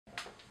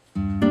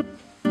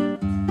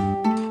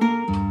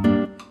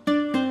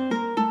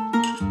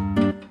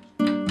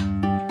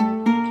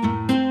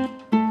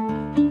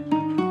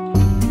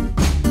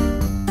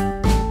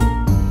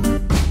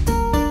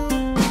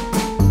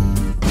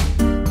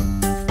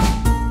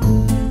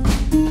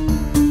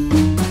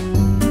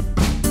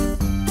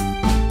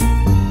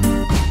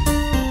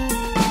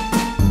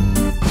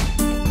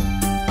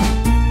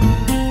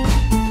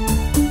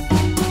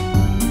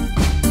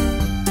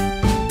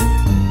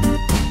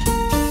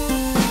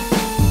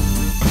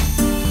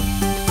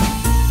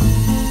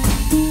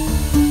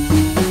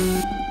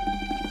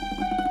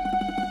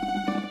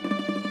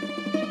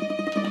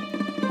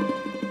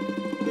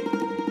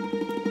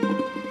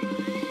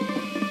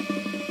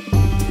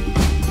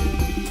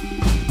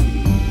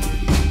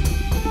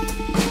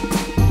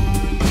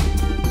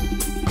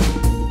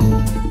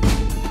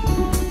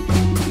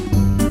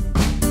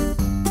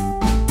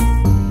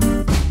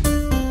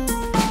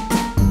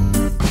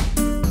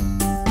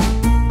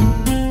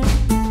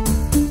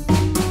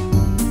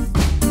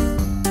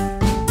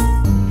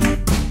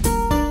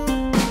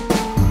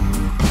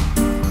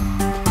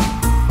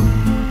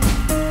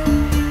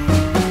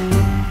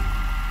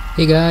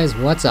Hey guys,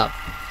 what's up?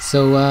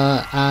 So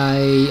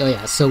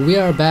so we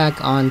are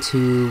back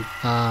onto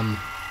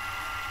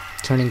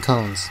turning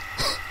cones.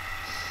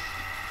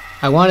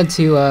 I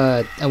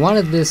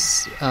wanted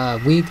this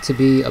week to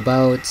be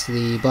about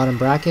the bottom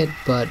bracket,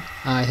 but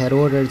I had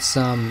ordered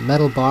some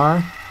metal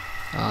bar,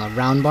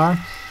 round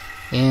bar,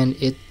 and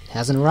it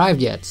hasn't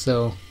arrived yet,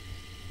 so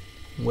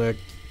we're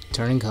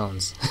turning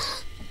cones.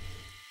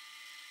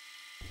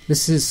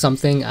 This is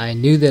something I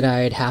knew that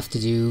I'd have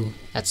to do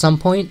at some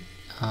point.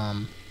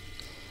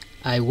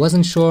 I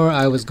wasn't sure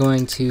I was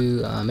going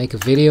to make a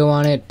video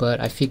on it,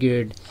 but I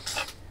figured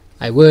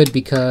I would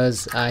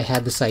because I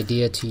had this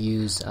idea to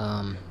use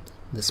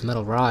this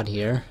metal rod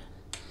here,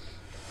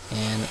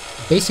 and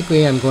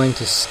basically I'm going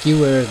to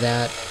skewer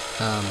that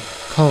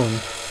cone,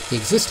 the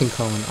existing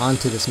cone,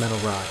 onto this metal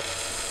rod.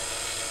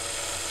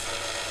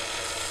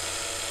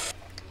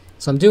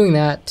 So I'm doing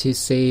that to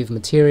save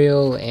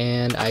material,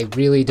 and I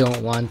really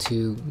don't want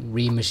to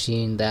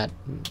remachine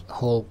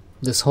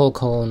this whole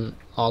cone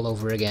all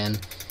over again.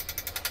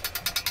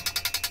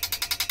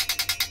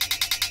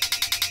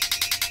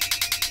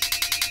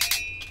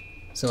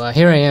 So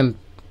here I am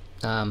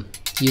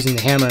using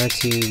the hammer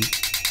to,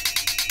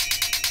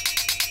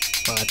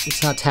 well,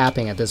 it's not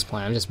tapping at this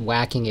point, I'm just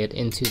whacking it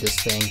into this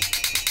thing.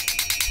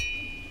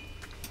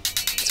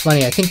 It's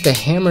funny, I think the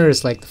hammer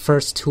is like the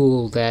first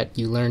tool that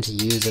you learn to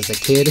use as a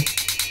kid,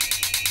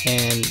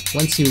 and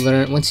once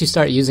you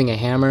start using a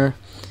hammer,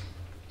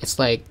 it's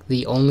like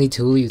the only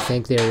tool you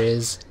think there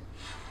is.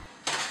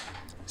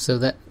 So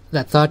that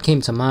thought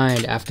came to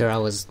mind after I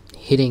was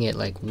hitting it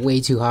like way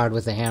too hard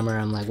with the hammer.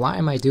 I'm like, why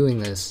am I doing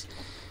this?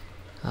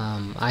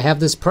 I have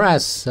this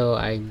press, so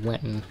I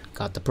went and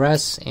got the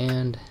press,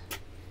 and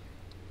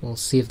we'll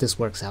see if this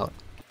works out.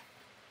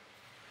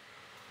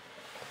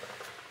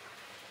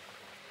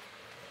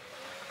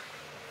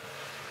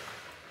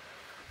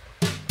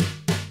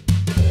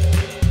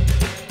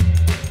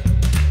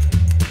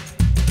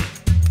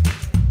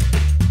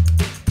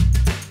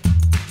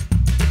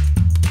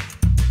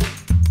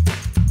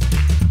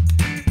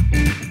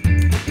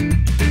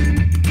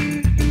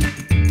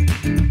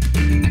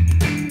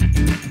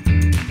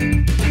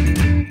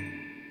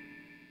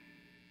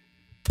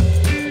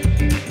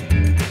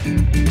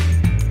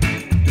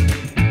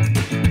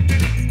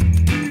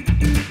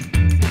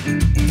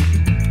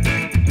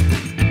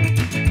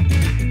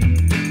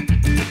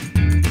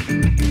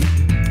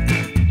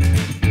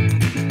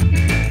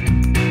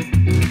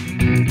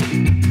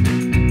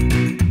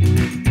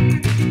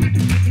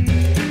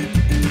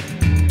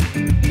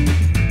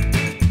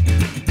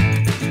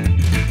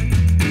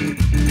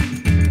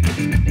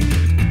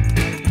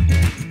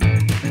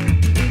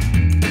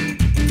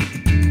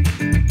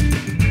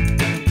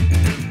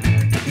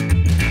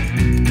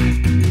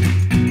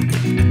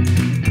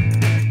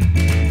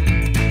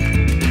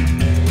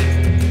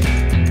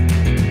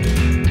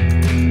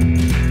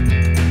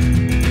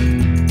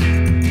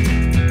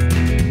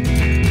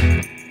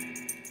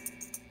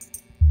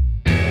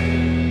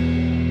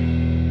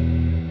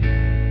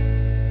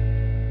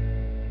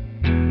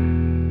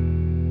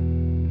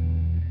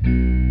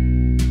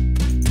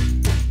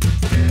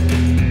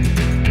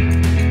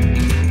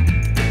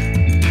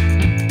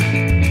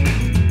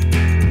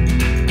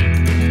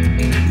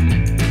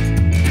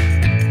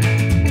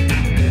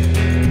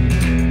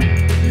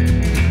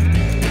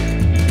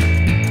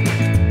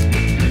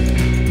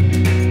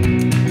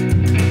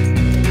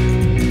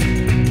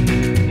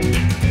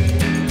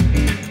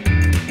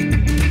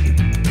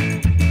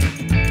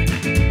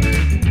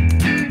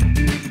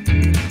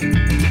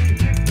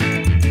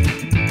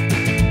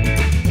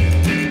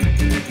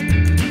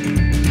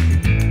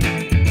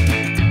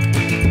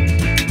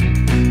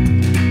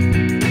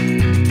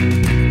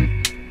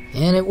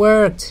 And it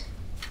worked!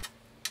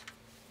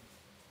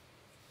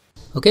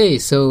 Okay,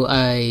 so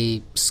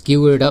I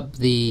skewered up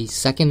the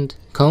second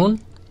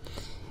cone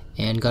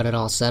and got it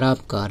all set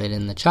up, got it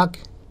in the chuck,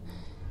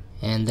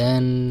 and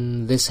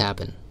then this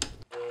happened.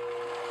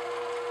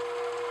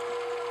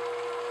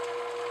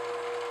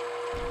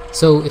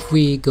 So if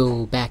we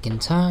go back in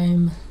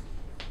time,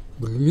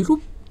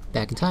 and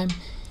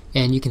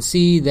you can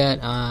see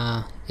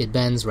that it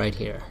bends right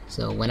here.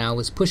 So when I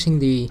was pushing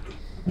the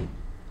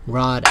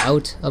rod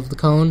out of the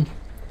cone,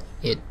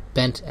 it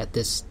bent at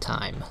this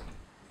time.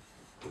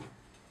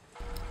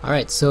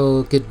 Alright,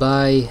 so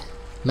goodbye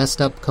messed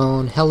up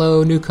cone,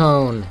 hello new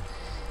cone.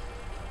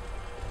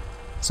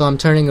 So I'm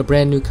turning a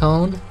brand new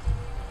cone,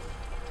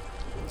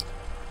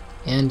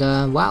 and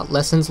wow,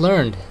 lessons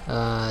learned.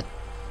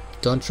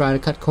 Don't try to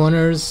cut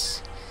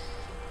corners,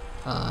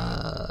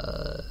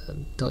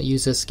 don't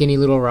use a skinny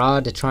little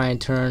rod to try and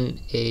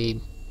turn a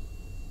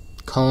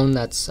cone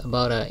that's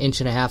about 1.5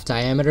 inches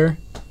diameter.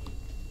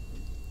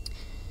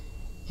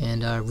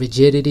 And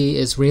rigidity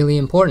is really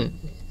important.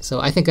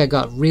 So I think I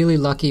got really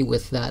lucky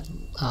with that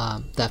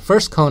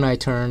first cone I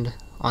turned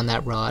on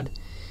that rod.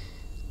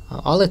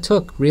 All it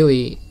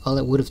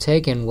would have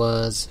taken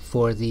was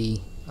for the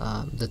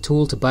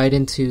tool to bite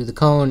into the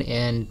cone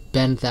and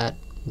bend that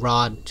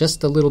rod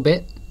just a little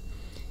bit,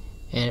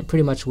 and it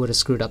pretty much would have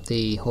screwed up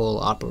the whole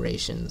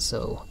operation.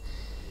 So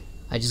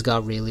I just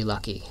got really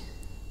lucky.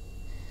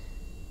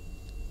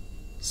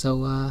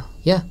 So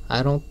yeah,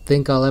 I don't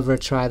think I'll ever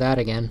try that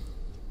again.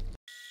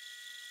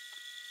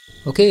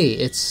 Okay,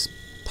 it's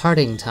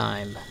parting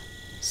time.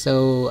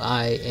 So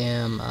I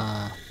am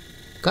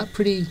got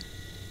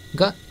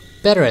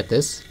better at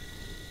this.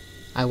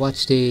 I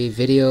watched a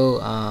video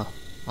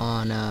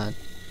on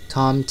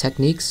Tom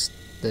Techniques,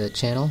 the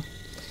channel,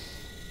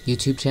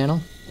 YouTube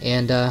channel,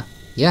 and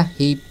yeah,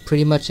 he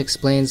pretty much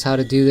explains how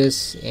to do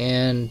this,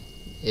 and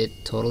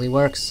it totally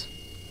works.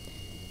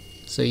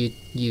 So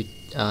you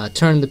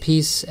turn the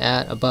piece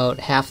at about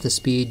half the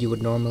speed you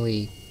would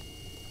normally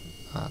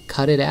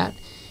cut it at,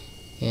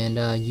 and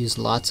use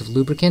lots of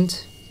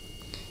lubricant.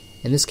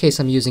 In this case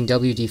I'm using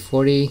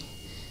WD-40.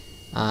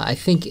 I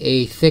think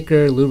a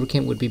thicker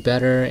lubricant would be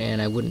better,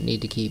 and I wouldn't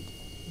need to keep,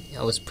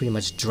 I was pretty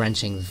much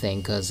drenching the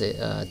thing because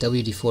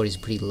WD-40 is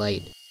pretty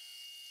light.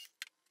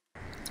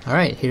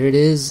 Alright, here it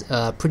is,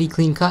 pretty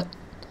clean cut.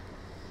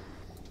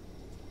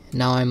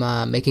 Now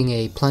I'm making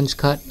a plunge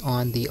cut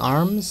on the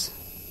arms.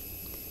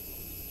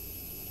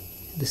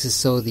 This is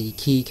so the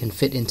key can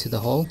fit into the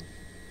hole.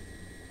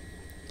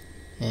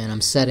 And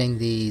I'm setting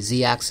the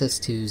Z-axis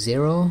to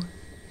 0.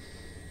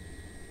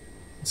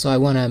 So I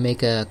want to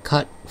make a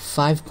cut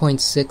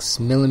 5.6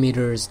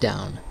 millimeters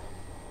down.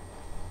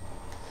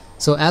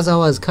 So as I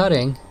was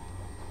cutting,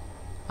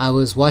 I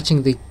was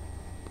watching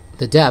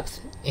the depth,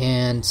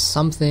 and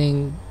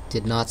something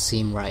did not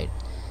seem right.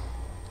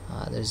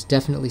 There's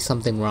definitely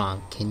something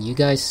wrong. Can you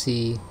guys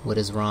see what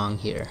is wrong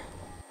here?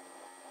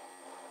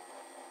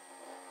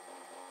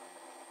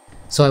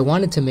 So I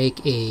wanted to make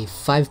a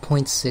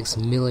 5.6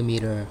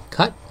 millimeter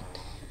cut,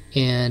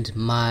 and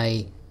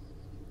my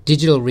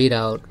digital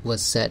readout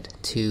was set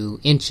to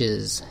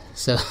inches.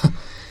 So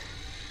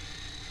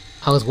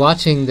I was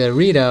watching the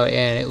readout,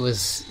 and it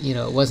was,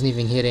 it wasn't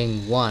even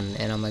hitting 1,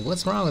 and I'm like,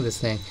 what's wrong with this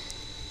thing?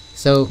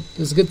 So it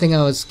was a good thing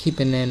I was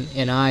keeping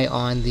an eye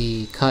on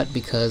the cut,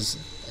 because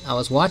I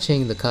was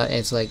watching the cut and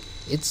it's like,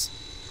 it's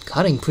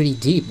cutting pretty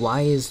deep.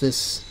 Why is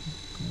this,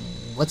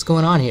 what's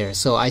going on here?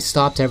 So I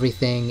stopped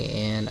everything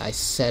and I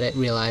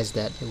realized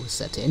that it was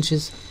set to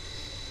inches.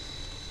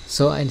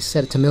 So I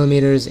set it to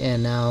millimeters,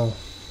 and now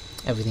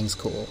everything's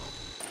cool.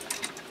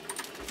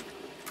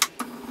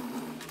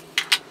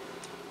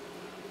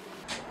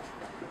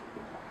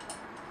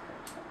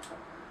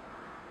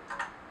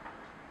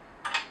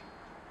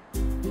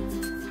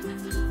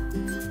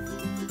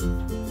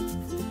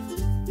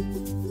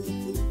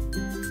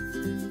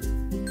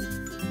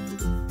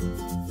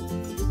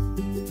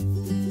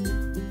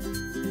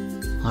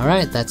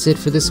 Alright, that's it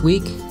for this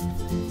week.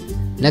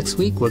 Next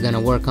week we're going to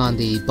work on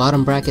the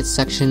bottom bracket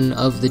section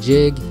of the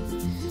jig.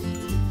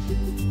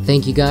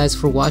 Thank you guys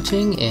for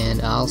watching,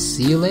 and I'll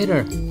see you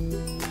later.